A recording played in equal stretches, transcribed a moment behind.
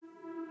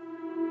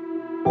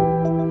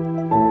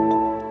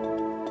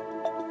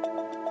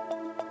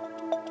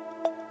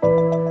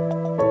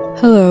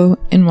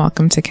and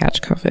welcome to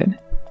Catch COVID,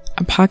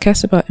 a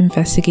podcast about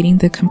investigating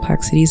the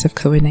complexities of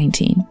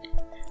COVID-19.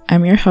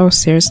 I'm your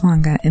host, Sarah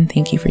Zalanga, and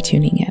thank you for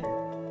tuning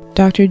in.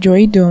 Dr.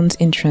 Joy Doan's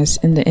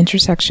interest in the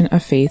intersection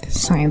of faith,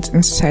 science,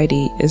 and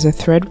society is a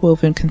thread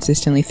woven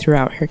consistently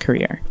throughout her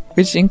career,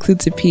 which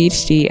includes a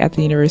PhD at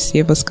the University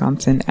of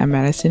Wisconsin at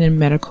Medicine and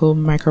Medical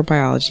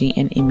Microbiology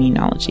and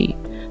Immunology,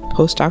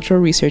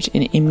 postdoctoral research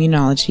in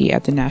immunology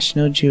at the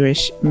National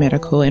Jewish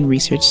Medical and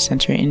Research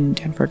Center in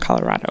Denver,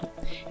 Colorado,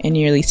 and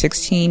nearly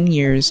 16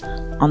 years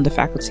on the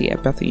faculty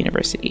at Bethel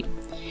University.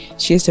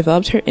 She has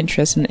developed her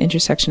interest in the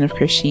intersection of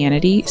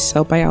Christianity,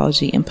 cell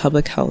biology, and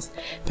public health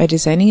by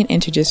designing an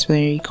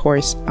interdisciplinary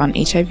course on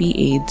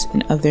HIV/AIDS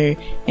and other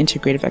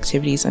integrative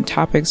activities on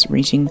topics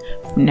ranging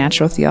from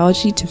natural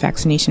theology to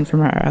vaccination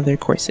from her other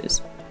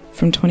courses.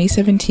 From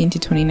 2017 to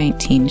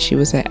 2019, she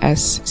was a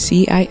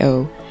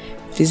SCIO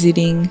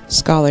visiting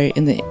scholar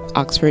in the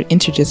Oxford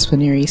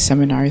Interdisciplinary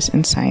Seminars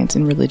in Science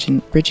and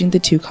Religion, Bridging the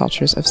Two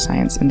Cultures of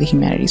Science and the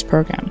Humanities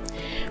program,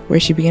 where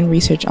she began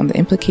research on the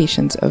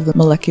implications of the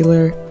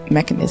molecular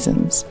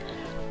mechanisms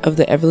of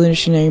the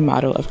evolutionary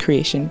model of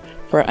creation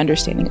for our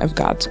understanding of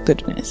God's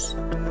goodness.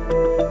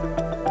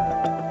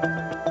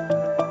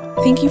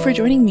 Thank you for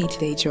joining me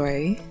today,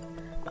 Joy.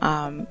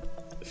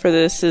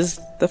 This is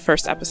the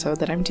first episode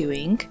that I'm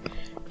doing.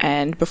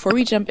 And before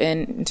we jump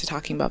into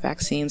talking about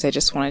vaccines, I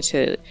just wanted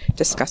to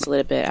discuss a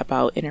little bit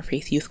about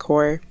Interfaith Youth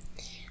Corps.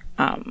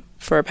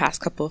 For the past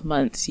couple of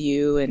months,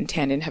 you and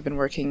Tandon have been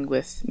working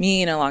with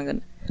me and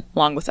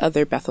along with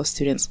other Bethel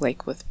students,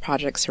 like with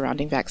projects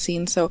surrounding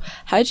vaccines. So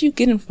how did you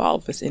get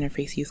involved with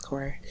Interfaith Youth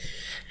Corps?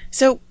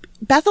 So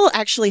Bethel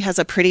actually has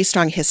a pretty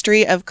strong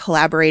history of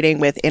collaborating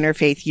with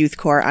Interfaith Youth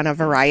Corps on a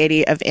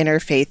variety of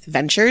interfaith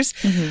ventures.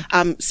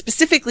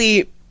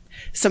 Specifically,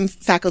 some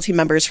faculty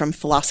members from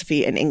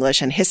philosophy and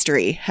English and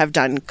history have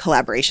done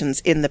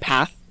collaborations in the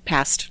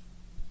past.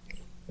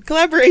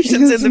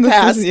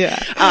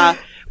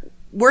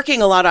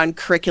 Working a lot on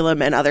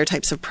curriculum and other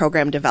types of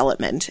program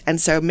development. And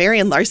so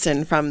Marian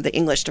Larson from the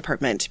English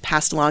department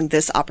passed along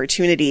this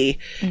opportunity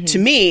to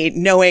me,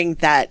 knowing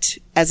that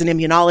as an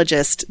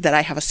immunologist, that I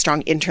have a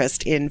strong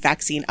interest in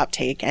vaccine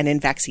uptake and in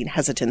vaccine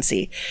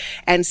hesitancy.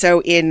 And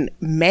so in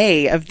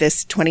May of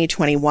this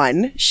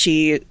 2021,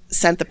 she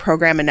sent the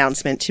program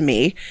announcement to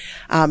me.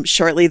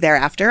 Shortly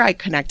thereafter, I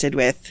connected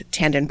with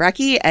Tandon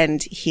Brecky,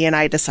 and he and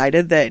I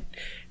decided that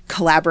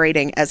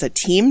collaborating as a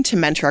team to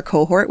mentor a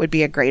cohort would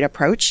be a great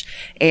approach.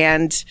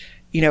 And,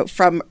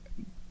 from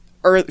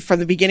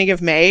the beginning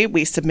of May,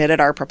 we submitted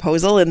our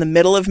proposal. In the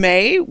middle of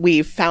May,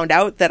 we found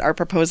out that our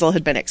proposal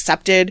had been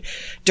accepted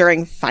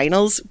during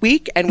finals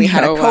week, and we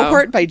had a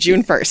cohort by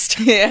June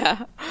 1st.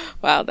 Yeah.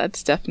 Wow. That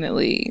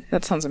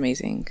sounds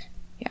amazing.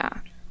 Yeah.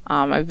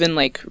 I've been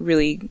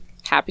really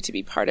happy to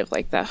be part of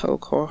that whole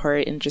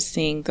cohort, and just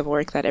seeing the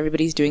work that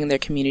everybody's doing in their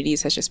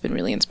communities has just been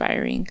really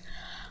inspiring.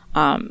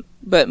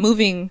 But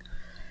moving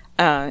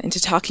into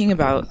talking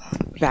about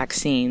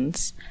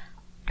vaccines,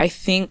 I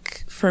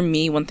think for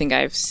me, one thing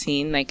I've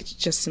seen,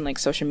 just in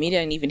social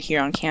media and even here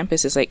on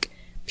campus, is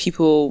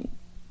people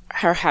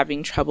are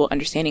having trouble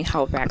understanding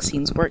how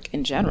vaccines work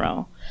in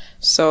general.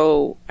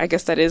 So I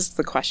guess that is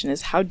the question: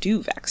 is how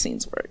do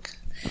vaccines work?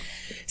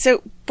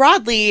 So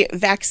broadly,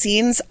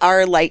 vaccines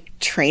are like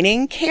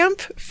training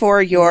camp for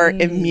your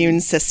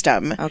immune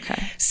system.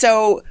 Okay.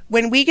 So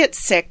when we get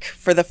sick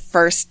for the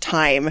first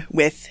time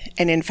with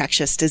an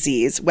infectious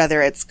disease,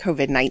 whether it's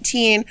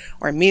COVID-19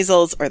 or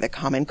measles or the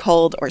common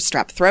cold or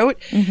strep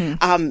throat,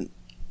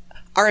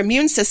 our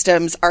immune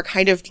systems are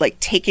kind of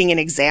taking an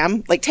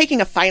exam, taking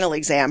a final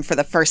exam for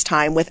the first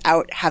time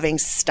without having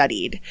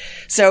studied.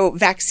 So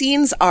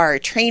vaccines are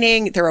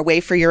training. They're a way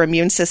for your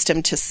immune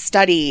system to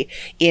study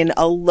in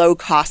a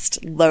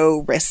low-cost,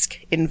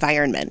 low-risk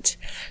environment.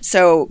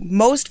 So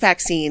most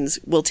vaccines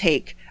will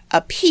take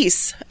a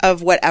piece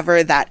of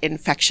whatever that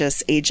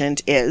infectious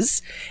agent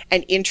is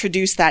and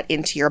introduce that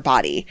into your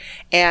body.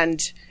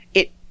 And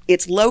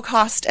it's low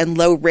cost and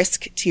low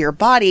risk to your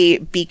body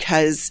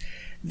because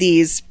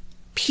these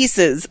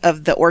pieces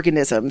of the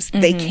organisms,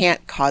 they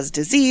can't cause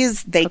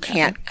disease. They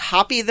can't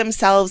copy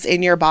themselves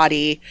in your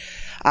body.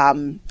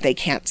 They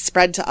can't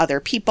spread to other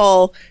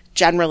people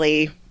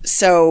generally.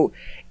 So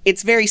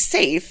it's very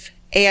safe.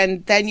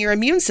 And then your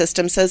immune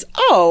system says,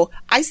 oh,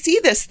 I see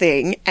this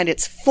thing and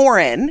it's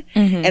foreign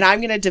and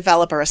I'm going to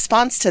develop a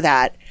response to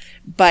that.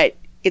 But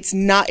it's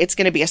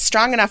going to be a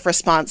strong enough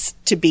response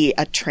to be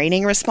a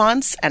training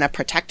response and a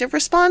protective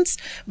response,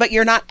 but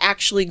you're not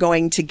actually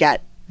going to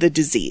get the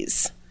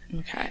disease.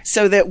 Okay.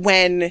 So that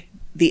when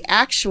the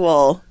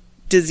actual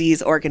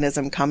disease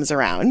organism comes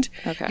around,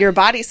 your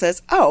body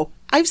says, oh,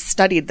 I've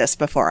studied this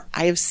before.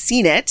 I have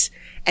seen it,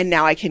 and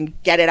now I can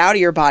get it out of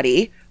your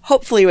body,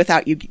 hopefully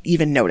without you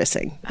even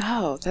noticing.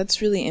 Oh,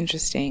 that's really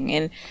interesting.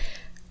 And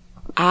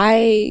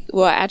I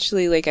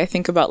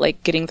think about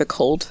getting the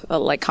cold,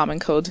 common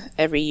cold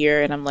every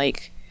year, and I'm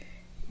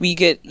we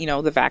get,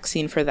 the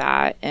vaccine for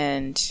that.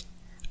 And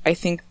I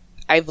think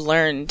I've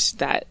learned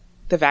that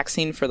the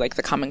vaccine for the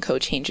common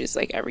cold changes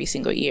every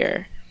single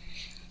year.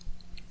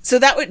 So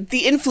that's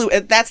the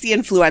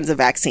influenza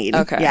vaccine.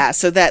 Okay. Yeah.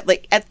 So that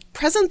like at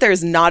present,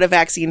 there's not a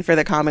vaccine for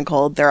the common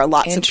cold. There are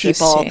lots of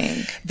people.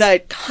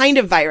 The kind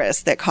of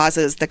virus that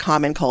causes the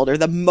common cold, or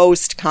the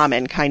most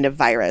common kind of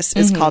virus,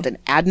 is called an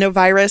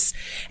adenovirus.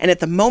 And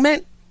at the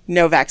moment,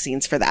 no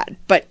vaccines for that.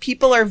 But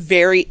people are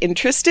very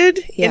interested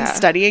in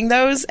studying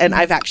those. And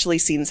I've actually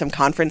seen some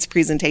conference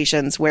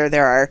presentations where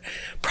there are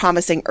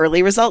promising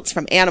early results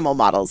from animal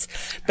models.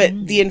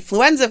 But the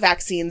influenza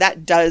vaccine,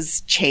 that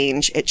does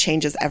change. It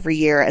changes every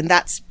year. And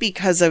that's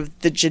because of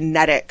the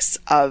genetics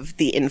of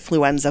the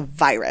influenza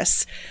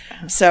virus.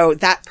 So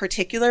that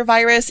particular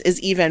virus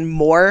is even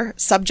more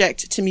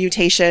subject to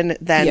mutation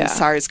than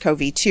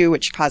SARS-CoV-2,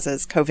 which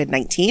causes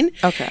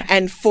COVID-19. Okay.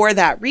 And for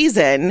that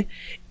reason,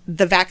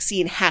 the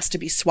vaccine has to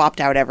be swapped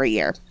out every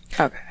year.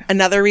 Okay.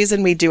 Another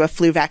reason we do a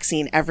flu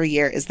vaccine every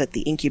year is that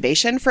the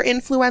incubation for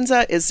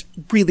influenza is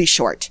really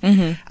short.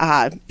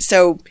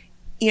 So,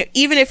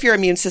 even if your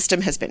immune system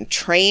has been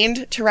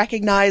trained to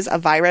recognize a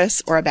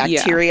virus or a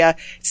bacteria,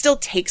 it still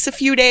takes a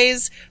few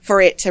days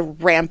for it to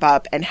ramp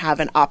up and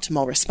have an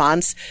optimal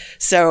response.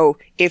 So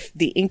if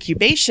the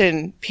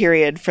incubation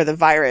period for the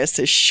virus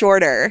is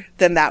shorter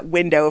than that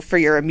window for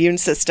your immune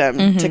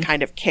system to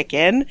kind of kick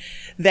in,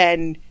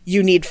 then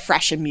you need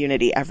fresh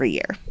immunity every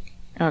year.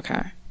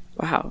 Okay.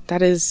 Wow.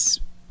 That is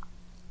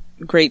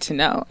great to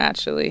know,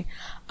 actually.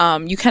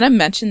 You kind of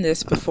mentioned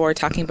this before,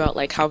 talking about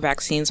like how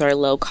vaccines are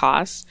low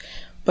cost,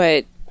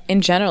 but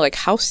in general, like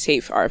how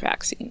safe are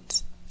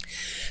vaccines?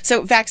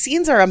 So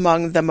vaccines are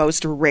among the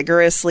most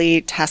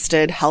rigorously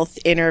tested health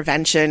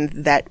intervention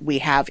that we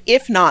have,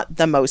 if not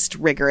the most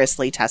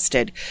rigorously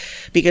tested,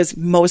 because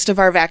most of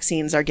our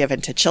vaccines are given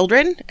to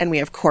children. And we,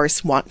 of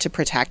course, want to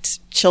protect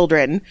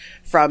children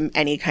from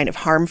any kind of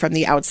harm from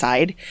the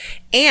outside.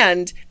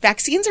 And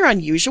vaccines are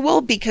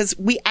unusual because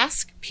we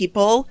ask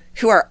people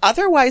who are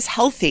otherwise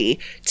healthy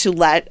to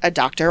let a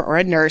doctor or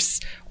a nurse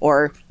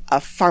or a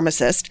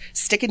pharmacist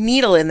stick a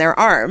needle in their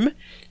arm.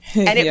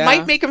 And it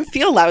might make them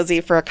feel lousy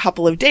for a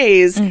couple of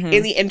days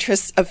in the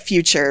interests of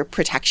future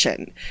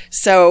protection.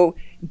 So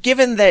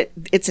given that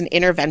it's an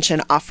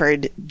intervention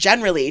offered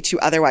generally to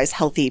otherwise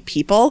healthy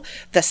people,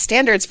 the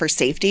standards for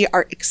safety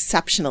are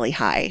exceptionally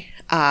high.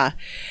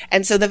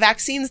 And so the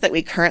vaccines that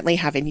we currently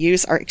have in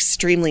use are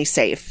extremely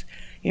safe,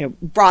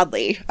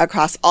 broadly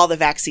across all the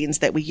vaccines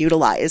that we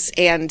utilize.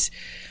 And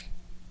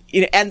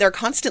they're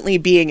constantly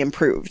being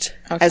improved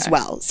as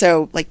well.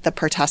 So like the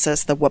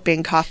pertussis, the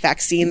whooping cough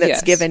vaccine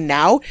that's given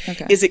now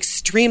is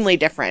extremely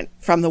different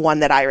from the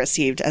one that I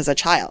received as a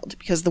child,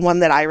 because the one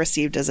that I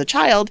received as a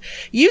child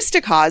used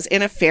to cause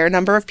in a fair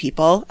number of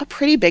people a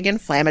pretty big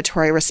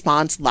inflammatory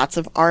response, lots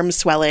of arm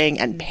swelling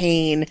and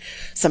pain,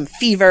 some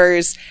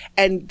fevers.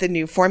 And the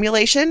new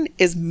formulation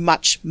is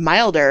much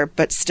milder,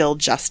 but still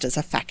just as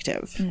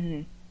effective.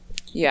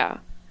 Yeah.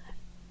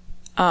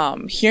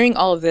 Hearing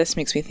all of this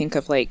makes me think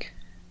of like,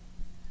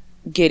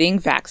 getting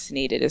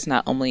vaccinated is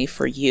not only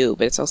for you,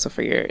 but it's also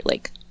for your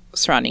like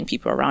surrounding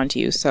people around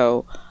you.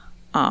 So,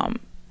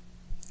 and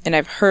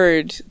I've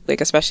heard like,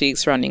 especially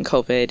surrounding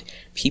COVID,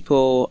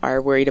 people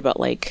are worried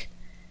about like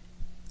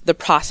the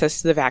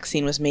process the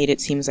vaccine was made. It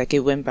seems like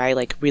it went by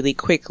like really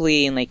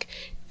quickly, and like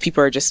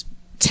people are just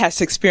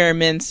test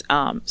experiments.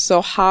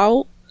 So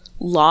how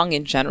long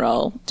in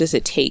general does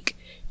it take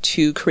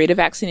to create a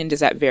vaccine, and does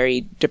that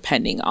vary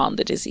depending on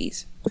the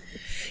disease?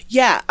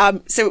 Yeah.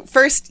 So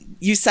first,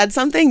 you said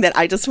something that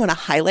I just want to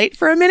highlight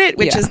for a minute,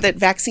 which is that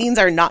vaccines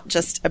are not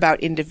just about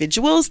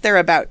individuals. They're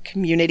about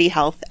community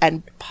health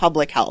and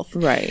public health.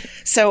 Right.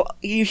 So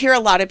you hear a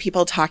lot of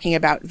people talking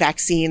about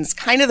vaccines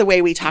kind of the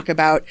way we talk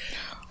about,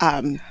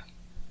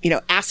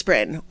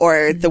 aspirin,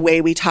 or the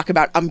way we talk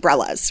about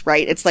umbrellas,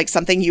 right? It's like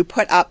something you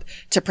put up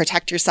to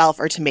protect yourself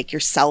or to make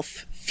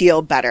yourself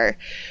feel better.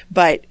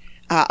 But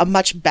a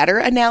much better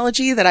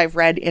analogy that I've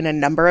read in a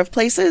number of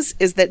places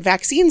is that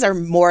vaccines are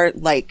more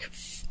like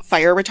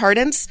fire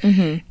retardants,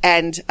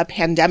 and a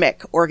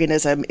pandemic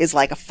organism is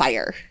like a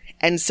fire.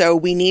 And so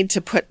we need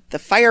to put the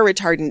fire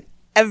retardant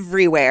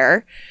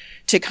everywhere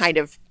to kind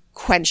of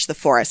quench the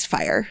forest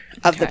fire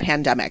of the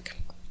pandemic.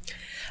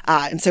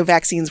 And so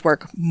vaccines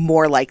work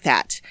more like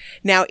that.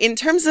 Now, in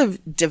terms of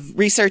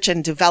research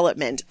and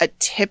development,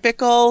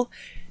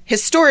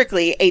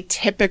 historically, a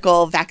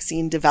typical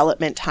vaccine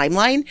development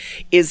timeline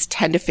is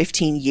 10 to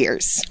 15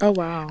 years. Oh,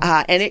 wow.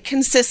 And it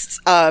consists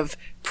of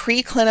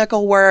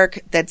preclinical work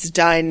that's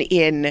done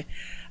in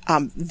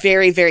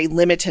very, very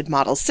limited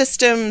model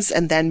systems,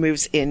 and then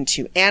moves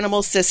into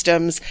animal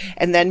systems,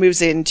 and then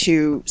moves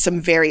into some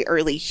very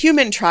early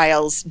human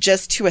trials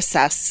just to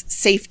assess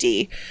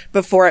safety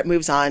before it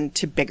moves on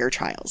to bigger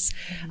trials.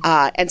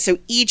 And so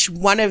each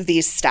one of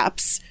these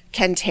steps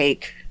can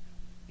take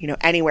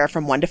anywhere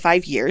from 1 to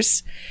 5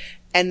 years.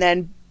 And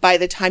then by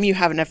the time you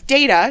have enough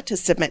data to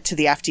submit to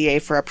the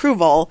FDA for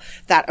approval,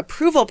 that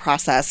approval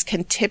process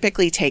can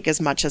typically take as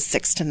much as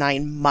 6 to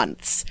 9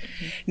 months.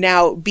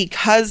 Now,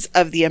 because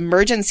of the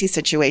emergency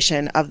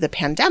situation of the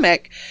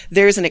pandemic,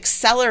 there's an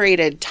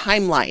accelerated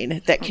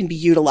timeline that can be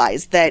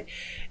utilized that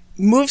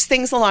moves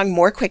things along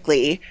more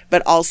quickly,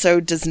 but also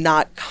does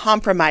not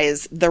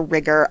compromise the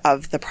rigor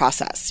of the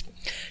process.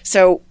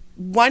 So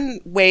one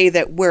way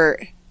that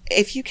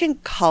if you can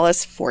call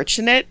us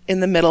fortunate in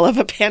the middle of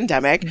a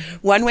pandemic,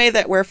 one way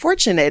that we're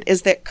fortunate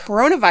is that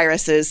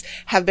coronaviruses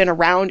have been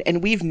around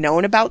and we've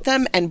known about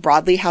them and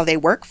broadly how they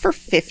work for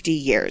 50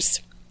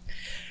 years.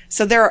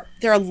 So there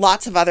are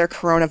lots of other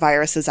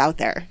coronaviruses out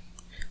there.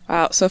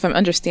 Wow. So if I'm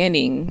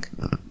understanding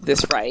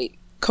this right,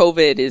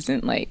 COVID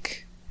isn't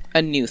like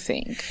a new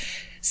thing.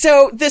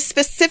 So the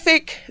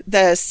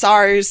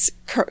SARS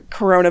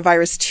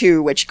coronavirus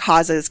 2, which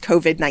causes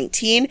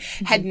COVID-19,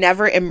 had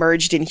never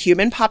emerged in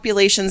human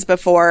populations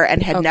before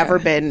and had never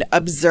been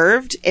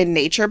observed in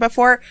nature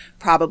before,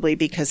 probably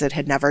because it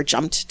had never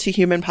jumped to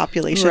human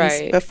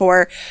populations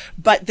before.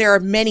 But there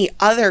are many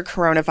other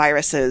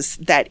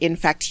coronaviruses that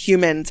infect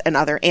humans and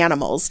other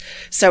animals.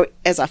 So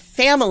as a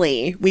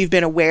family, we've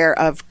been aware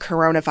of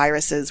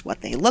coronaviruses,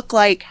 what they look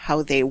like,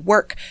 how they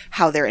work,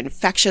 how their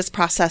infectious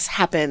process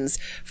happens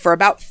for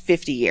about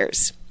 50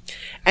 years.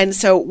 And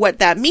so what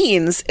that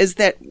means is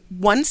that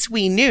once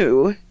we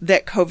knew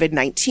that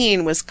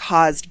COVID-19 was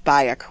caused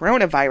by a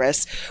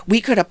coronavirus,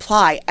 we could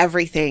apply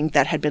everything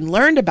that had been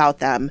learned about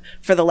them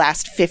for the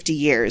last 50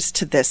 years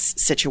to this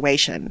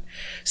situation.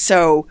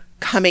 So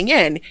coming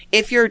in,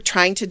 if you're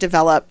trying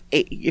to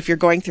if you're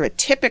going through a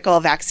typical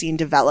vaccine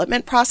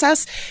development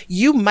process,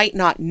 you might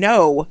not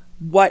know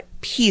what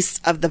piece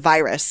of the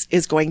virus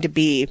is going to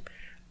be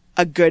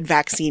a good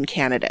vaccine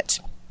candidate.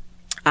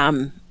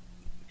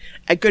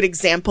 A good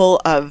example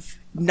of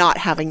not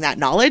having that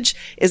knowledge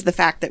is the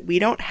fact that we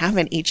don't have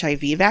an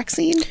HIV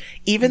vaccine,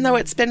 even though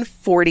it's been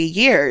 40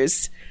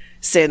 years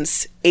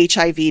since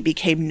HIV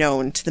became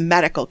known to the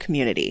medical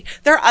community.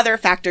 There are other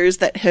factors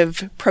that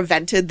have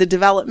prevented the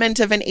development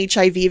of an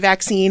HIV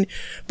vaccine,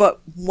 but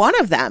one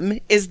of them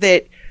is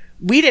that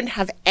we didn't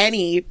have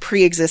any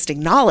pre-existing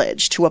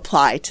knowledge to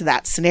apply to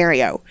that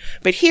scenario.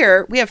 But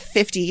here we have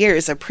 50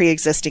 years of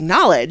pre-existing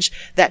knowledge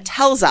that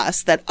tells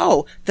us that,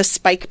 the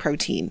spike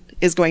protein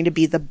is going to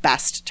be the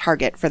best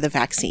target for the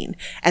vaccine.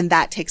 And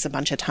that takes a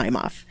bunch of time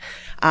off.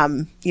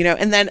 And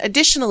then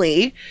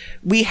additionally,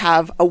 we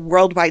have a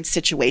worldwide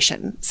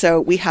situation.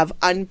 So we have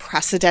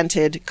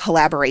unprecedented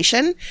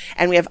collaboration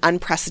and we have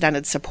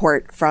unprecedented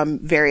support from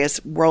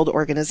various world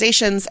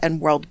organizations and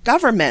world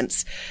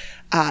governments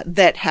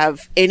that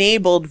have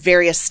enabled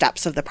various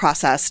steps of the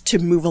process to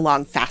move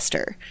along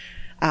faster.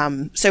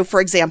 So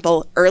for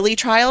example, early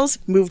trials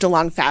moved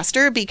along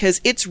faster because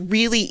it's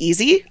really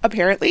easy,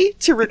 apparently,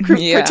 to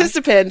recruit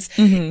participants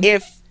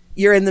if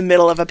you're in the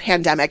middle of a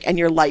pandemic and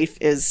your life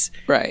is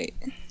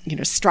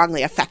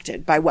strongly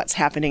affected by what's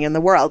happening in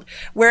the world.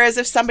 Whereas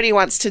if somebody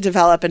wants to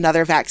develop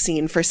another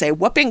vaccine for, say,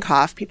 whooping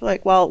cough, people are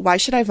like, well, why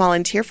should I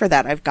volunteer for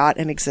that? I've got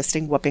an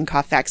existing whooping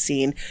cough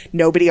vaccine.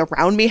 Nobody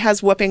around me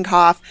has whooping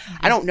cough.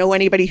 I don't know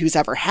anybody who's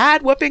ever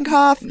had whooping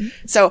cough.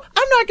 So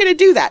I'm not going to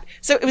do that.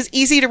 So it was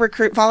easy to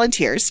recruit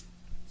volunteers.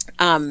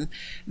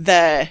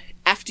 The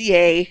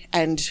FDA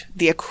and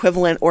the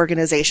equivalent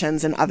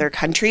organizations in other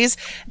countries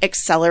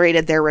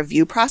accelerated their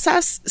review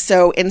process.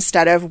 So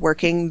instead of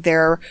working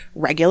their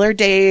regular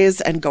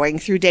days and going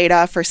through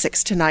data for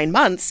 6 to 9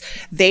 months,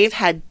 they've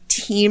had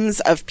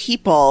teams of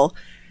people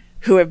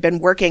who have been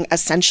working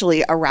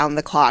essentially around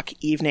the clock,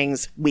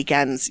 evenings,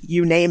 weekends,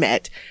 you name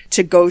it,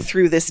 to go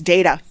through this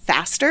data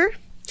faster.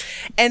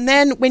 And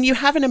then when you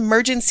have an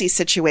emergency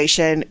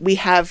situation, we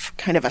have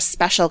kind of a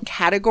special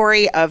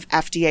category of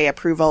FDA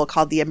approval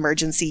called the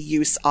Emergency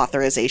Use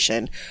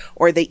Authorization,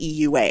 or the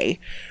EUA,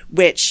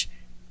 which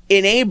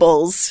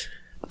enables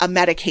a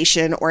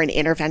medication or an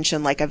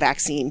intervention like a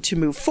vaccine to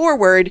move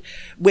forward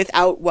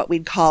without what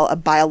we'd call a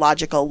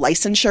biological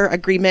licensure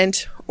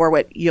agreement, or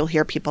what you'll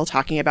hear people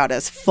talking about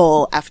as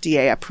full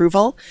FDA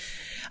approval.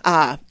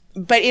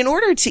 But in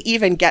order to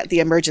even get the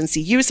emergency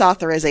use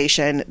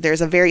authorization,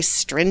 there's a very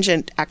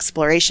stringent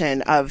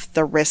exploration of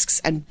the risks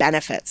and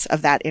benefits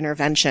of that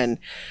intervention.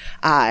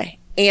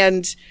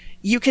 And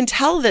you can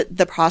tell that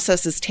the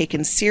process is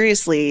taken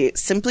seriously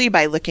simply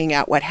by looking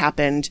at what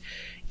happened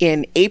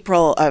in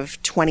April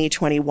of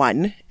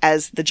 2021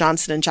 as the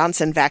Johnson &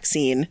 Johnson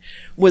vaccine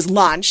was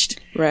launched.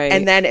 Right.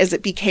 And then as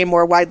it became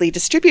more widely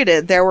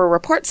distributed, there were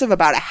reports of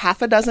about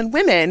 6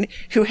 women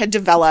who had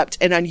developed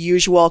an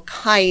unusual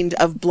kind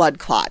of blood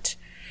clot.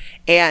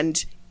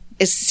 And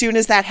as soon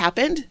as that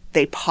happened,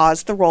 they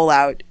paused the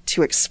rollout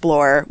to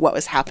explore what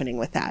was happening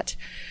with that.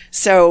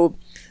 So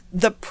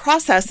the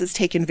process is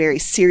taken very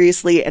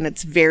seriously and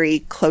it's very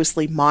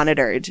closely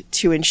monitored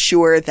to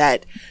ensure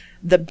that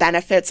the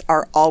benefits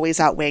are always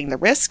outweighing the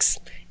risks.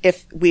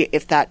 If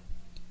that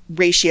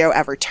ratio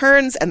ever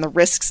turns and the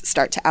risks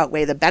start to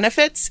outweigh the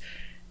benefits,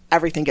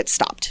 everything gets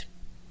stopped.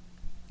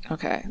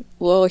 Okay.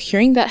 Well,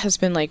 hearing that has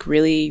been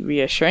really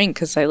reassuring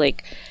because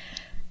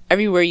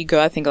everywhere you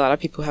go, I think a lot of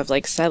people have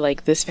said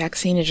this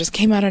vaccine, it just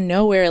came out of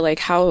nowhere.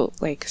 How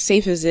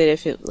safe is it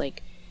if it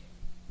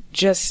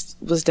just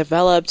was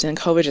developed and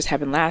COVID just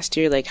happened last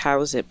year? How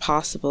is it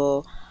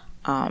possible?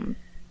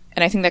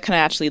 And I think that kind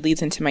of actually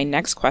leads into my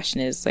next question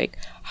is, like,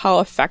 how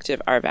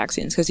effective are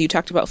vaccines? Because you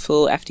talked about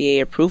full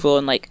FDA approval,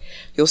 and, like,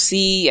 you'll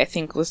see, I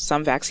think with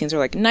some vaccines are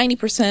like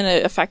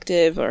 90%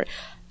 effective or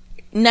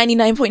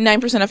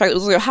 99.9%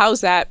 effective. So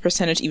how's that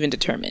percentage even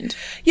determined?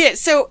 Yeah,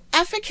 so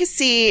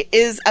efficacy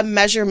is a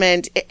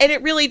measurement, and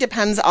it really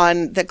depends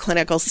on the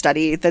clinical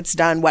study that's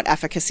done, what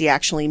efficacy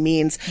actually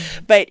means.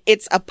 But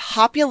it's a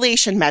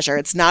population measure.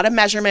 It's not a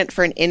measurement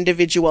for an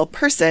individual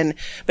person,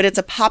 but it's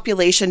a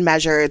population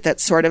measure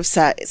that sort of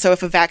so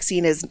if a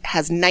vaccine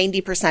has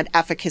 90%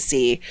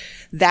 efficacy,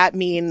 that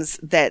means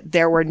that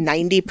there were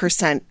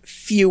 90%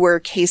 fewer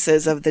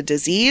cases of the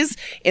disease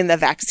in the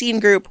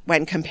vaccine group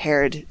when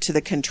compared to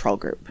the control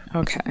group.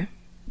 Okay.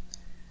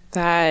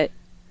 That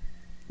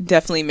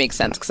definitely makes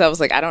sense, because I was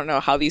like, I don't know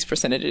how these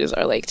percentages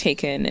are like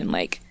taken, and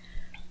like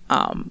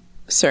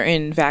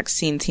certain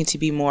vaccines seem to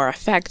be more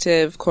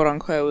effective, quote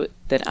unquote,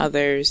 than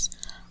others.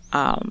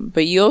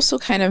 But you also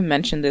kind of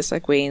mentioned this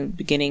like way in the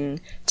beginning,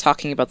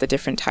 talking about the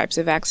different types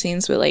of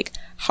vaccines, but like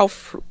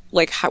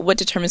what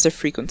determines the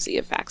frequency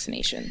of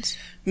vaccinations?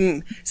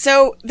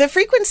 So the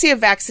frequency of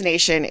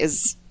vaccination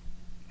is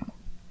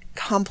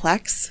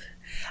complex.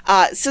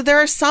 So there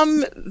are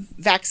some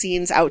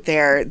vaccines out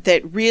there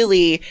that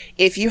really,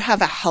 if you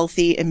have a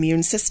healthy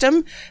immune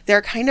system,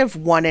 they're kind of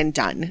one and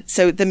done.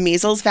 So the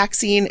measles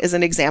vaccine is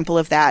an example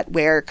of that,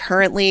 where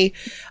currently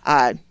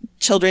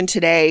children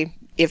today,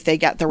 if they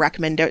get the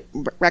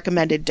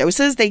recommended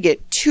doses, they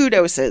get 2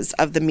 doses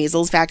of the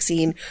measles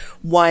vaccine,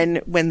 one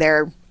when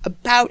they're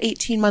about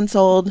 18 months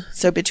old,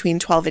 so between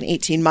 12 and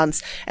 18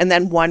 months, and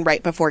then one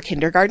right before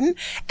kindergarten.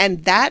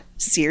 And that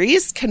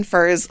series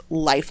confers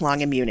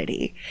lifelong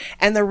immunity.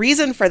 And the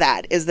reason for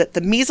that is that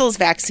the measles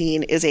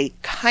vaccine is a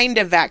kind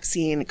of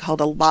vaccine called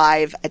a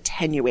live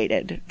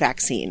attenuated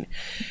vaccine.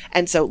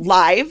 And so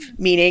live,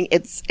 meaning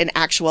it's an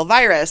actual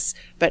virus,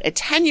 but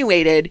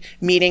attenuated,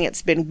 meaning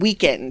it's been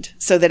weakened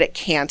so that it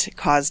can't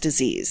cause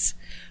disease.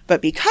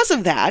 But because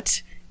of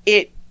that,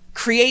 it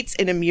creates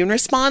an immune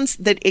response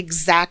that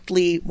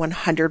exactly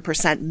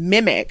 100%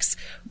 mimics,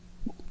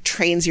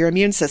 trains your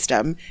immune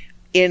system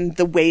in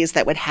the ways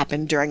that would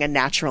happen during a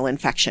natural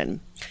infection.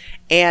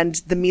 And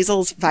the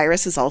measles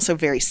virus is also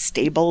very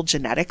stable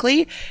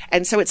genetically,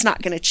 and so it's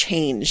not going to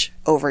change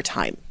over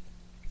time.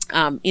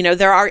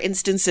 There are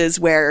instances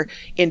where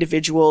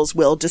individuals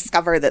will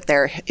discover that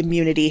their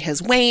immunity has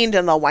waned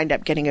and they'll wind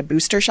up getting a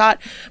booster shot.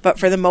 But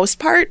for the most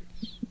part,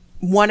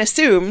 one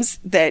assumes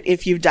that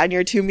if you've done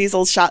your 2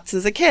 measles shots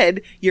as a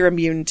kid, you're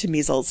immune to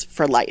measles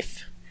for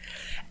life.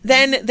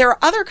 Then there are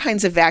other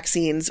kinds of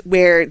vaccines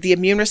where the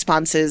immune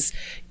responses,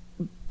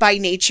 by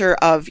nature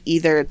of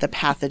either the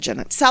pathogen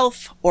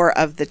itself or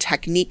of the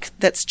technique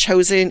that's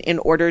chosen in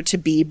order to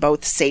be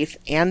both safe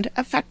and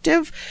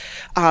effective,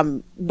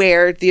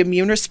 where the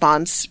immune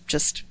response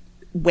just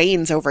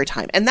wanes over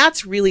time. And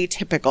that's really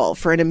typical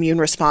for an immune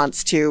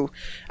response to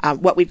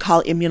what we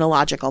call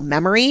immunological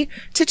memory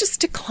to just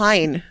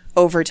decline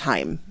over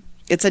time.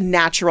 It's a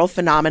natural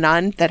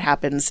phenomenon that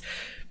happens,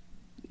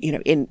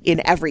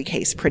 in every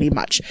case pretty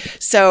much.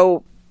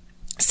 So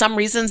some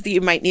reasons that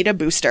you might need a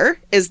booster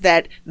is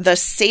that the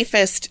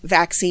safest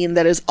vaccine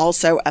that is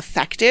also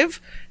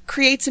effective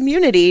creates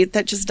immunity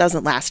that just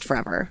doesn't last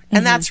forever.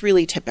 And that's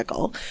really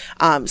typical.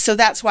 So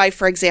that's why,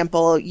 for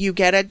example,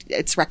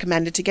 it's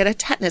recommended to get a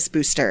tetanus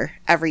booster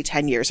every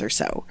 10 years or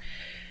so.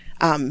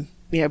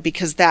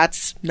 Because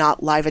that's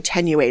not live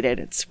attenuated.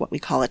 It's what we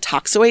call a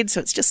toxoid.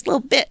 So it's just a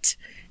little bit,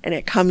 and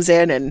it comes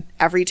in, and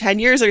every 10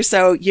 years or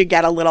so, you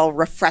get a little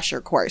refresher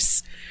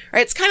course,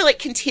 right? It's kind of like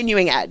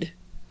continuing ed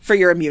for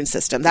your immune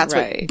system. That's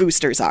right. What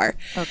boosters are.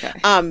 Okay.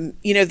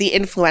 The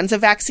influenza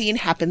vaccine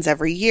happens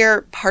every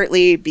year,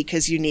 partly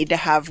because you need to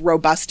have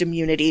robust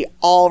immunity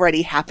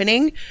already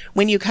happening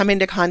when you come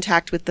into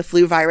contact with the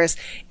flu virus,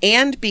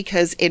 and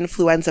because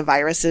influenza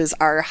viruses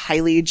are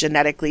highly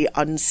genetically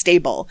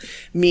unstable,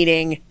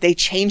 meaning they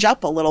change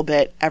up a little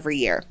bit every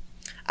year.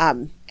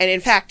 And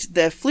in fact,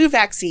 the flu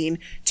vaccine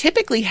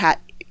typically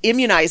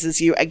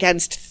immunizes you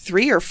against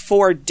 3 or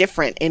 4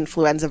 different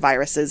influenza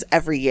viruses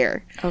every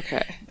year.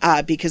 Okay.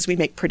 Because we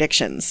make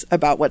predictions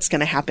about what's going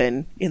to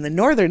happen in the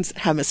northern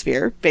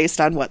hemisphere based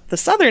on what the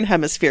southern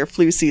hemisphere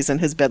flu season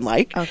has been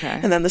like. Okay.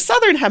 And then the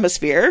southern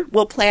hemisphere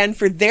will plan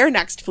for their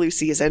next flu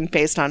season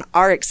based on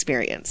our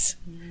experience.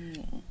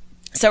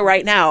 So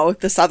right now,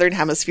 the southern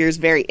hemisphere is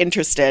very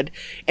interested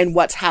in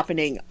what's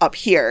happening up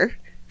here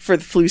for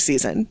the flu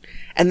season.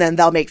 And then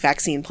they'll make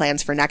vaccine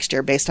plans for next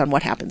year based on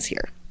what happens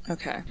here.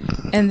 Okay.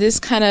 And this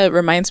kind of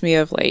reminds me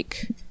of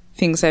like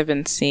things I've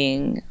been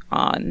seeing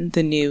on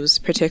the news,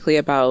 particularly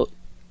about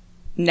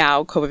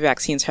now COVID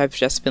vaccines have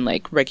just been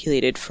like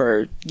regulated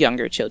for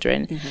younger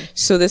children.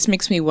 So this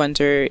makes me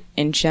wonder,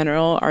 in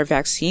general, are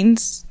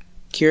vaccines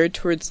geared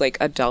towards like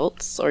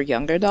adults or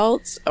young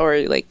adults,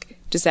 or like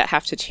does that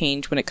have to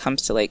change when it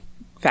comes to like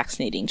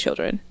vaccinating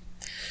children?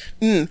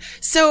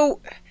 So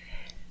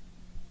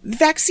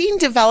vaccine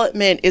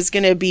development is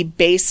going to be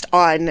based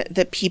on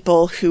the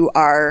people who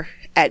are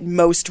at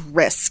most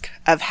risk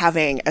of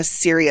having a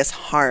serious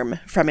harm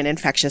from an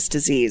infectious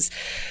disease.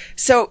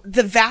 So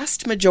the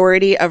vast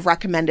majority of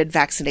recommended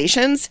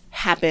vaccinations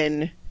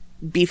happen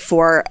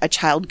before a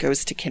child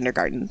goes to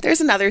kindergarten. There's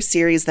another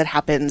series that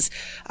happens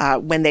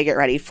when they get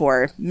ready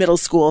for middle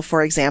school,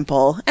 for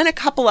example, and a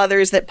couple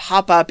others that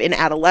pop up in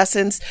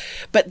adolescence.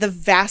 But the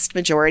vast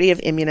majority of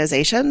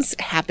immunizations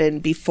happen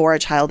before a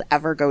child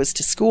ever goes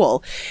to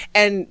school.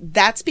 And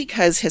that's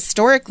because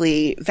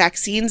historically,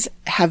 vaccines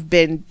have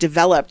been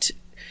developed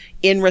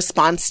in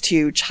response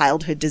to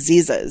childhood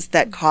diseases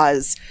that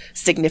cause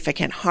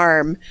significant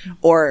harm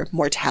or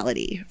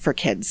mortality for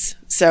kids.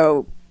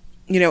 So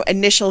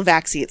initial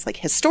vaccines, like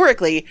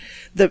historically,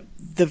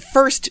 the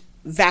first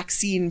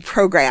vaccine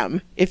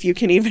program, if you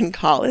can even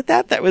call it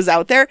that was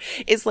out there,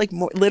 is like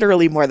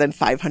literally more than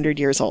 500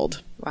 years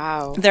old.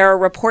 Wow. There are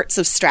reports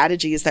of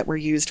strategies that were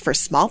used for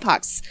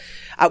smallpox.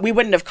 We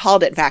wouldn't have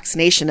called it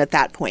vaccination at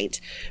that point,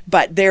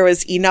 but there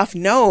was enough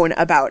known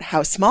about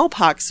how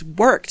smallpox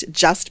worked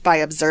just by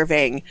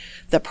observing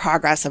the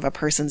progress of a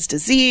person's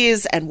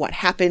disease and what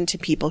happened to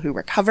people who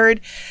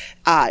recovered,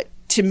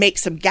 to make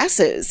some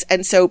guesses.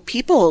 And so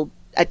people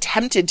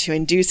attempted to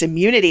induce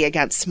immunity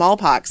against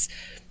smallpox.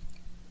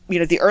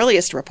 The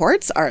earliest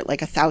reports are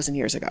like 1,000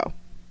 years ago.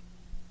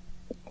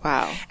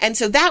 Wow. And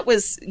so that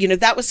was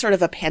sort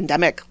of a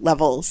pandemic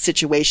level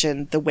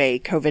situation, the way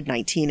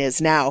COVID-19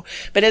 is now.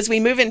 But as we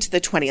move into the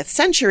 20th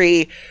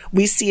century,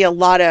 we see a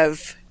lot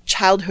of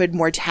childhood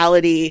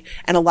mortality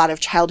and a lot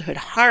of childhood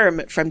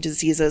harm from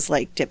diseases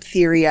like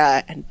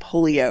diphtheria and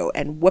polio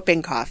and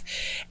whooping cough.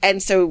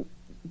 And so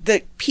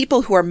the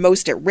people who are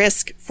most at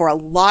risk for a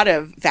lot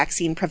of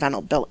vaccine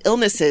preventable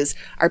illnesses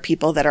are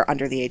people that are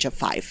under the age of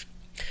 5.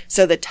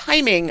 So the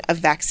timing of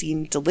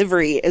vaccine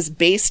delivery is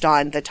based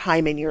on the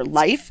time in your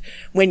life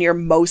when you're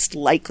most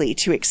likely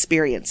to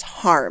experience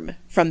harm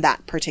from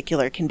that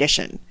particular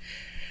condition.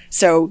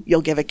 So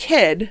you'll give a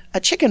kid a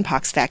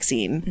chickenpox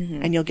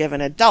vaccine and you'll give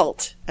an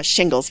adult a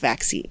shingles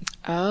vaccine.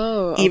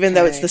 Oh, okay. Even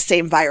though it's the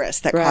same virus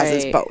that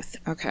causes both.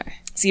 Okay.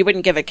 So you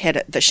wouldn't give a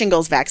kid the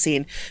shingles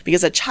vaccine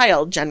because a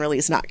child generally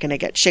is not going to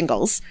get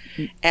shingles.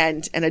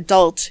 And an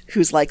adult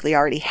who's likely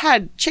already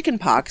had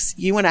chickenpox,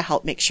 you want to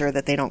help make sure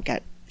that they don't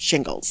get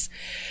shingles.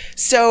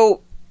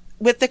 So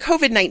with the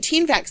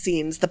COVID-19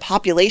 vaccines, the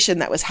population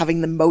that was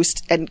having the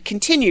most and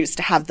continues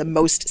to have the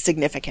most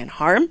significant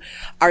harm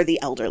are the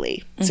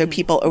elderly. So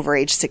people over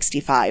age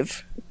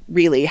 65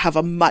 really have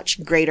a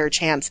much greater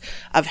chance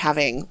of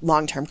having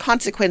long-term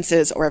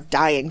consequences or of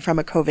dying from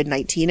a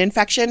COVID-19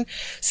 infection.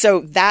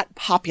 So that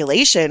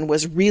population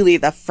was really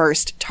the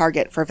first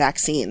target for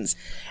vaccines.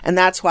 And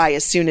that's why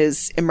as soon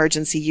as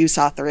emergency use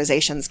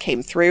authorizations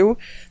came through,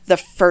 the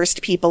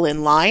first people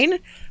in line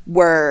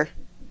were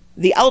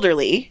the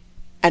elderly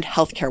and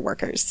healthcare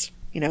workers.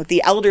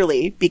 The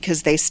elderly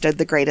because they stood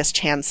the greatest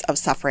chance of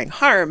suffering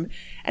harm,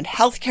 and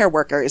healthcare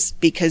workers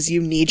because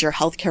you need your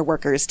healthcare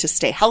workers to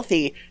stay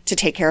healthy to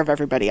take care of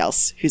everybody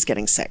else who's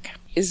getting sick.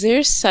 Is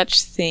there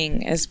such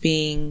thing as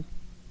being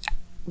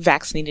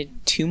vaccinated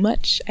too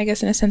much, I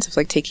guess, in a sense of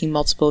like taking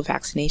multiple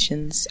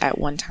vaccinations at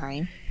one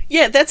time?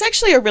 Yeah, that's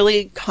actually a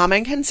really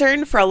common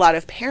concern for a lot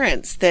of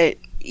parents that,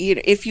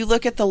 if you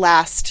look at the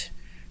last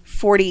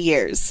 40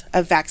 years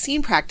of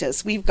vaccine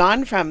practice, we've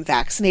gone from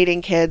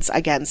vaccinating kids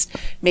against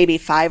maybe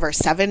 5 or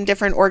 7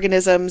 different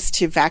organisms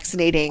to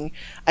vaccinating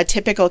a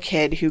typical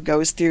kid who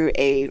goes through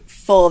a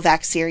full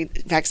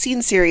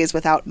vaccine series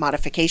without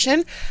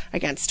modification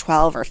against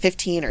 12 or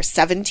 15 or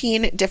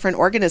 17 different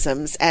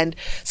organisms. And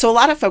so a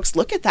lot of folks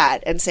look at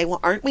that and say,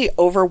 well, aren't we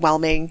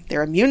overwhelming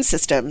their immune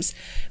systems?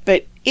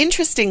 But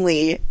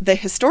interestingly, the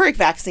historic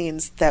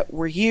vaccines that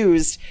were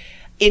used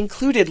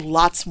included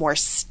lots more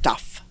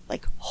stuff,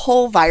 like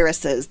whole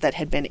viruses that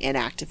had been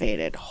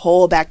inactivated,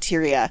 whole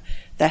bacteria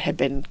that had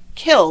been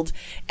killed,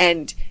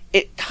 and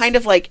it kind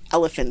of like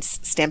elephants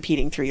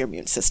stampeding through your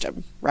immune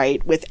system,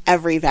 right? With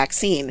every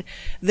vaccine.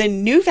 The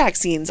new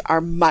vaccines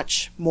are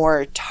much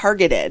more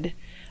targeted.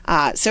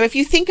 So if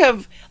you think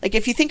of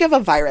a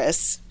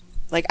virus,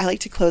 like I like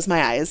to close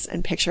my eyes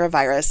and picture a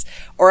virus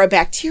or a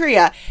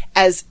bacteria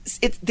as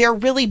they're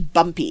really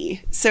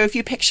bumpy. So if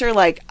you picture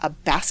like a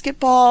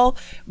basketball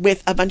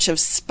with a bunch of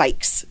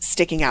spikes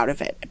sticking out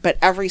of it, but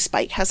every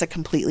spike has a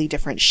completely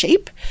different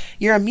shape,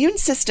 your immune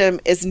system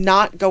is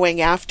not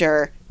going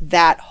after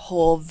that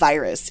whole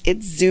virus.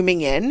 It's zooming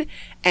in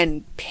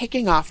and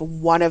picking off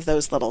one of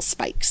those little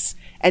spikes.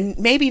 And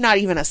maybe not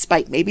even a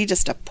spike, maybe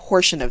just a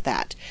portion of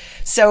that.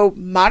 So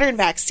modern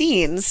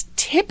vaccines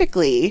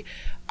typically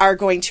are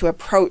going to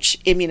approach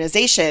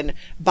immunization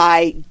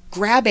by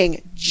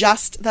grabbing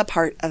just the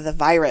part of the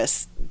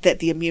virus that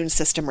the immune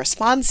system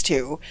responds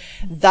to,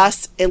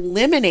 thus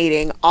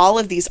eliminating all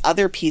of these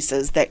other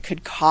pieces that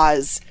could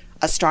cause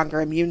a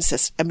stronger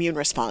immune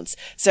response.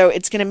 So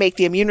it's going to make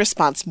the immune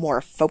response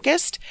more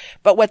focused.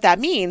 But what that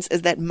means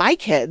is that my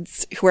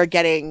kids who are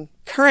getting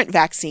current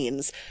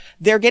vaccines,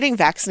 they're getting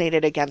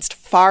vaccinated against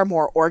far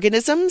more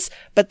organisms,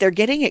 but they're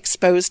getting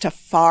exposed to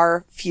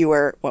far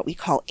fewer what we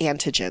call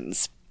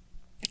antigens.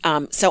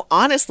 So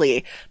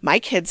honestly, my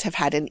kids have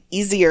had an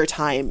easier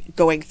time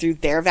going through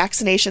their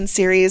vaccination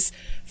series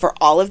for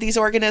all of these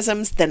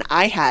organisms than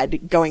I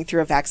had going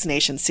through a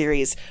vaccination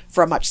series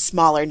for a much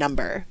smaller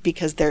number,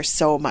 because they're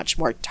so much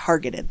more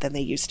targeted than they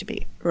used to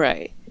be.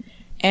 Right.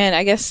 And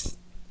I guess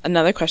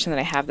another question that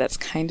I have that's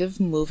kind of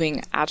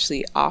moving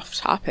actually off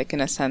topic in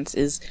a sense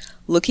is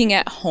looking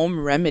at home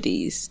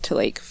remedies to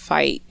like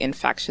fight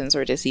infections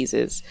or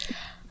diseases.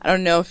 I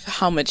don't know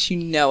how much you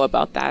know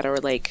about that, or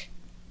like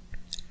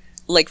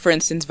for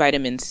instance,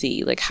 vitamin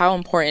C. Like, how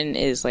important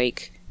is,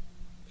 like,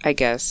 I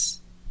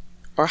guess,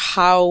 or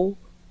how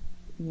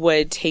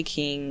would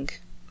taking,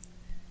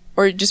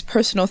 or just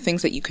personal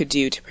things that you could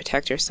do to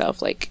protect yourself,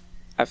 like,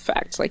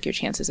 affect, like, your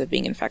chances of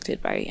being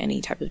infected by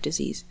any type of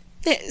disease?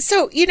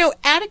 So,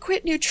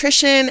 adequate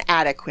nutrition,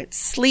 adequate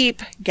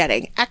sleep,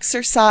 getting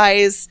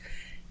exercise,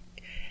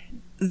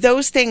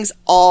 those things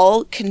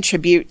all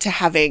contribute to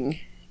having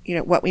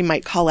what we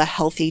might call a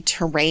healthy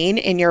terrain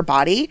in your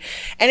body.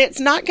 And it's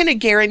not going to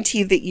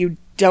guarantee that you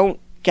don't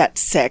get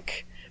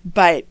sick,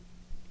 but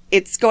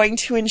it's going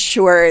to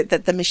ensure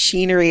that the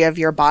machinery of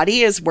your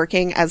body is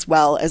working as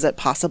well as it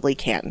possibly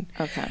can.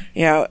 Okay.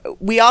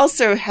 We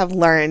also have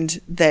learned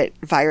that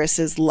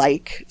viruses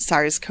like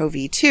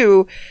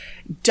SARS-CoV-2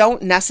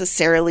 don't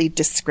necessarily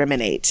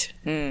discriminate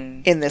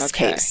in this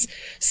case.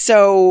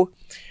 So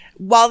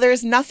while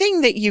there's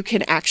nothing that you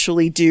can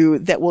actually do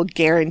that will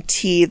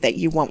guarantee that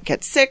you won't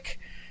get sick,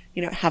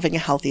 having a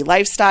healthy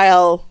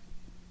lifestyle,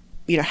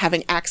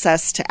 having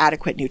access to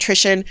adequate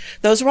nutrition,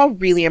 those are all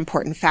really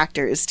important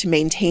factors to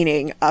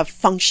maintaining a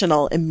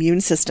functional immune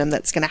system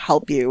that's going to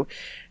help you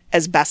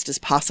as best as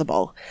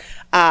possible.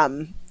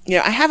 I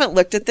haven't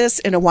looked at this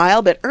in a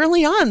while, but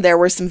early on, there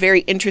were some very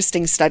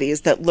interesting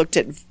studies that looked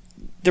at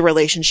the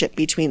relationship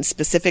between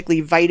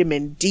specifically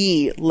vitamin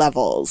D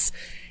levels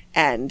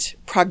and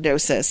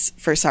prognosis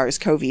for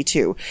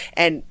SARS-CoV-2.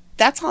 And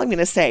that's all I'm going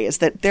to say, is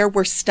that there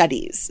were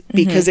studies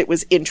because it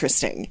was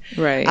interesting.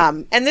 Right.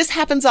 And this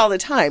happens all the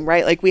time,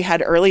 right? Like, we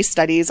had early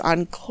studies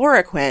on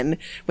chloroquine,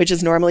 which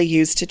is normally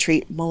used to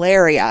treat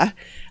malaria,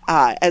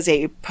 as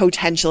a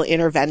potential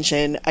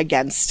intervention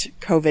against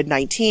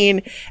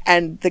COVID-19.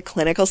 And the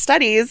clinical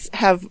studies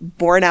have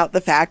borne out the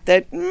fact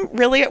that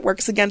really it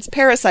works against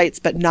parasites,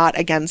 but not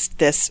against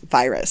this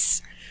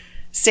virus.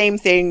 Same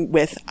thing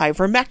with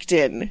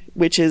ivermectin,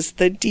 which is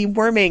the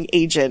deworming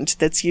agent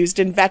that's used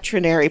in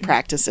veterinary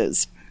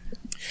practices.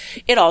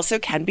 It also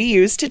can be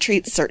used to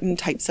treat certain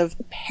types of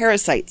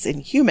parasites in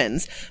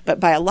humans,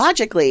 but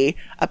biologically,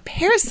 a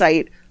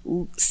parasite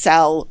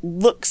cell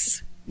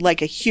looks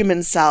like a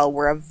human cell,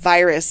 where a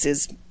virus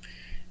is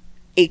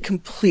a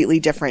completely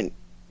different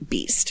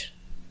beast.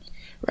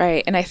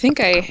 Right. And I think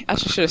I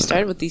actually should have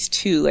started with these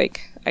two,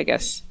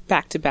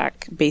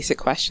 back-to-back basic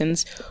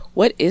questions.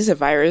 What is a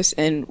virus,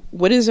 and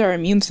what is our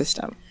immune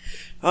system?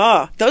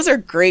 Oh, those are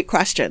great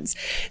questions.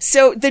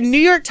 So the New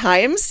York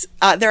Times,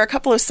 there are a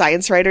couple of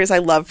science writers I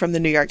love from the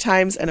New York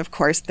Times, and of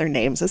course their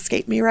names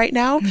escape me right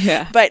now.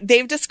 Yeah. But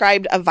they've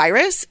described a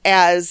virus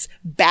as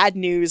bad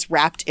news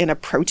wrapped in a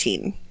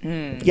protein.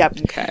 Yep.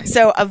 Okay.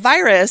 So a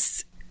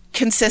virus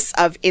consists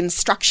of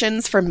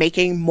instructions for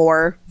making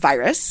more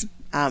virus.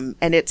 And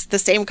it's the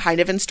same kind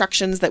of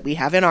instructions that we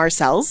have in our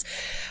cells,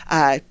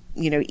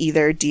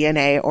 either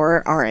DNA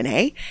or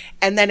RNA.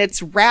 And then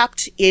it's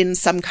wrapped in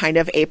some kind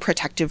of a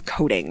protective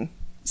coating.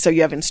 So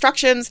you have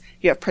instructions,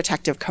 you have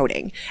protective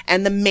coating.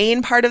 And the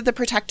main part of the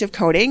protective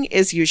coating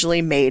is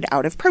usually made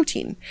out of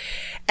protein.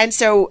 And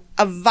so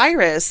a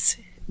virus,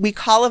 we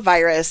call a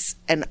virus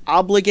an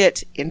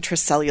obligate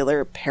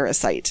intracellular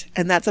parasite.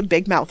 And that's a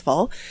big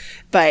mouthful,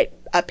 but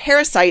a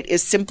parasite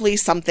is simply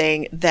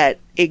something that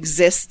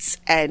exists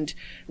and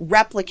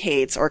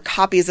replicates or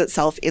copies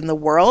itself in the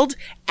world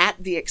at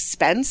the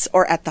expense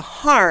or at the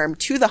harm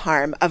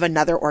of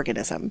another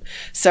organism.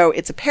 So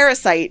it's a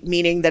parasite,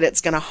 meaning that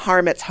it's going to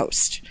harm its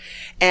host.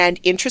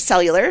 And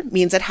intracellular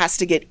means it has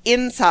to get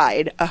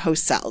inside a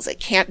host cells. It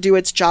can't do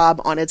its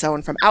job on its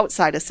own from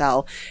outside a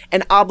cell.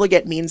 And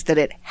obligate means that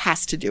it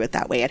has to do it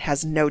that way. It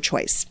has no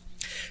choice.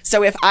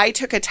 So if I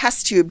took a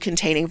test tube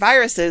containing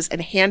viruses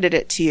and handed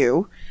it to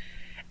you,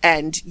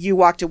 and you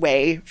walked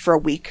away for a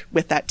week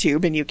with that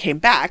tube and you came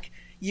back,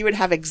 you would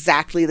have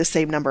exactly the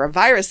same number of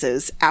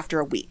viruses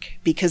after a week,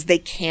 because they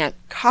can't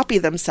copy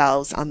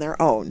themselves on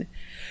their own.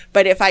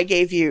 But if I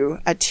gave you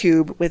a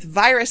tube with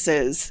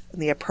viruses in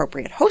the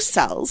appropriate host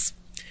cells,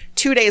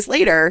 2 days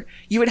later,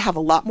 you would have a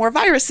lot more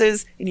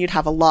viruses and you'd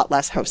have a lot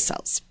less host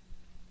cells.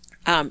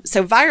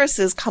 So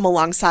viruses come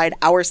alongside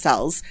our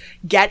cells,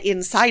 get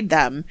inside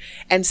them,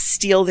 and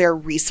steal their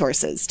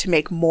resources to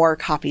make more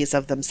copies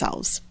of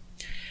themselves.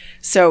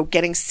 So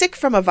getting sick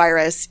from a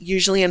virus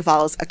usually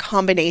involves a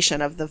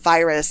combination of the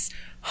virus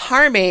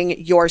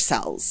harming your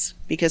cells,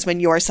 because when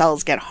your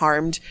cells get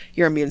harmed,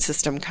 your immune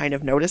system kind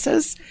of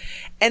notices.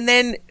 And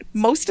then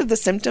most of the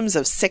symptoms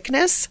of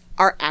sickness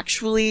are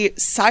actually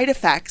side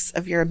effects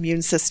of your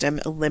immune system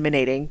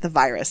eliminating the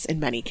virus in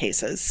many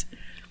cases.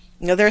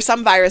 There are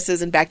some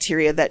viruses and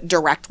bacteria that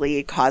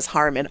directly cause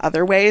harm in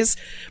other ways,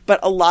 but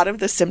a lot of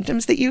the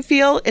symptoms that you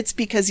feel, it's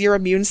because your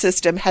immune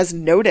system has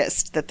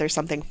noticed that there's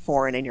something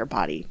foreign in your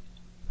body.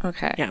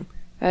 Okay. Yeah.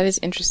 That is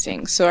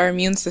interesting. So our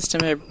immune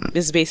system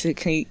is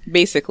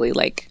basically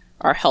like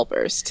our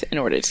helpers in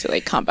order to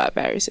like combat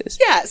viruses.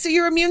 Yeah. So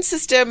your immune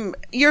system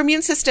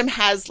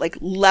has like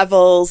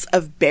levels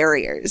of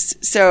barriers.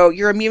 So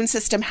your immune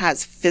system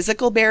has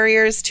physical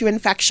barriers to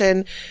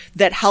infection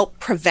that help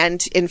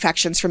prevent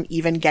infections from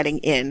even getting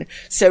in.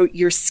 So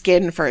your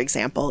skin, for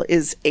example,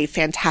 is a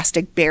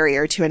fantastic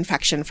barrier to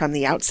infection from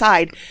the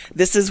outside.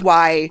 This is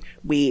why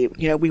we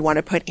want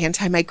to put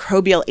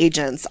antimicrobial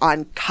agents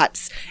on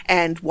cuts,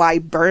 and why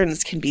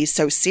burns can be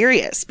so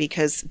serious,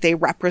 because they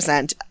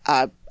represent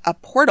a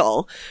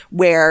portal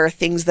where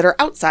things that are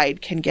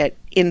outside can get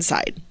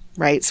inside,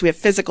 right? So we have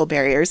physical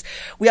barriers.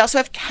 We also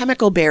have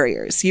chemical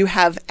barriers. You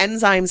have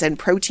enzymes and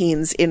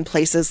proteins in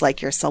places like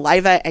your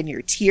saliva and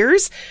your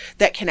tears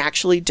that can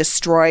actually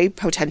destroy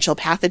potential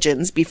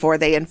pathogens before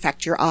they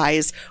infect your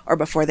eyes or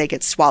before they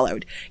get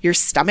swallowed. Your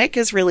stomach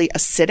is really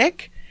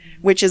acidic,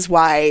 which is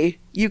why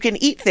you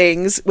can eat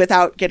things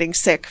without getting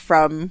sick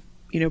from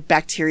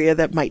bacteria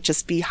that might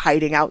just be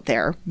hiding out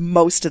there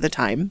most of the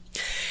time.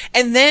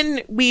 And then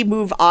we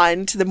move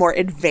on to the more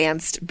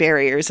advanced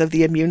barriers of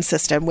the immune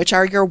system, which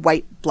are your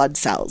white blood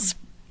cells.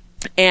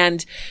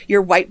 And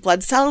your white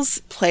blood cells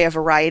play a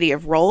variety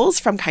of roles,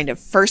 from kind of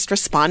first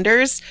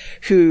responders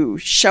who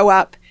show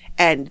up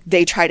and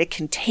they try to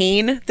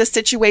contain the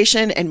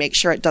situation and make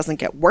sure it doesn't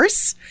get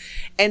worse.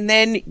 And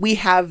then we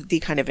have the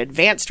kind of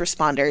advanced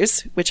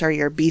responders, which are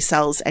your B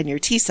cells and your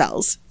T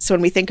cells. So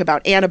when we think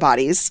about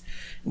antibodies,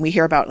 we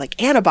hear about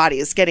like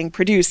antibodies getting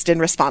produced in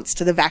response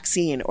to the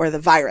vaccine or the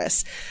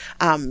virus.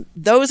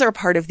 Those are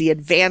part of the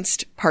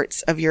advanced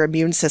parts of your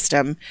immune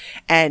system,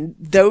 and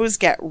those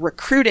get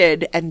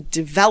recruited and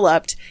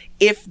developed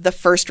if the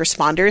first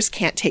responders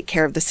can't take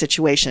care of the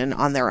situation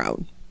on their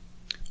own.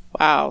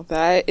 Wow,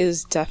 that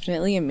is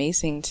definitely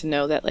amazing to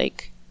know that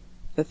like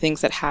the things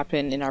that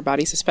happen in our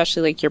bodies,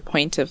 especially like your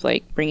point of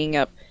like bringing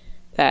up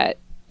that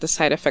the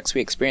side effects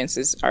we experience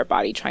is our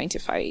body trying to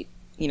fight,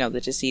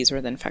 the disease or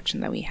the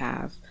infection that we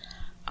have.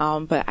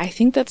 But I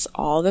think that's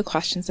all the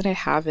questions that I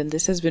have, and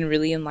this has been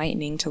really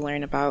enlightening to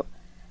learn about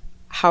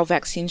how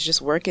vaccines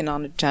just work and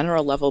on a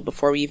general level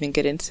before we even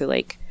get into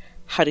like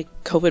how do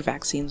COVID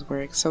vaccines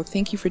work. So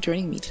thank you for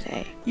joining me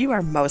today. You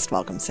are most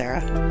welcome,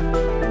 Sarah.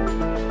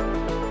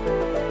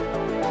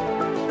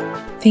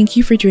 Thank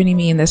you for joining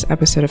me in this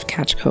episode of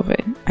Catch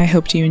COVID. I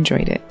hoped you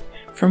enjoyed it.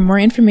 For more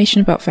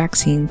information about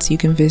vaccines, you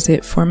can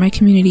visit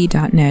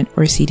formycommunity.net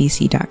or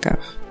cdc.gov.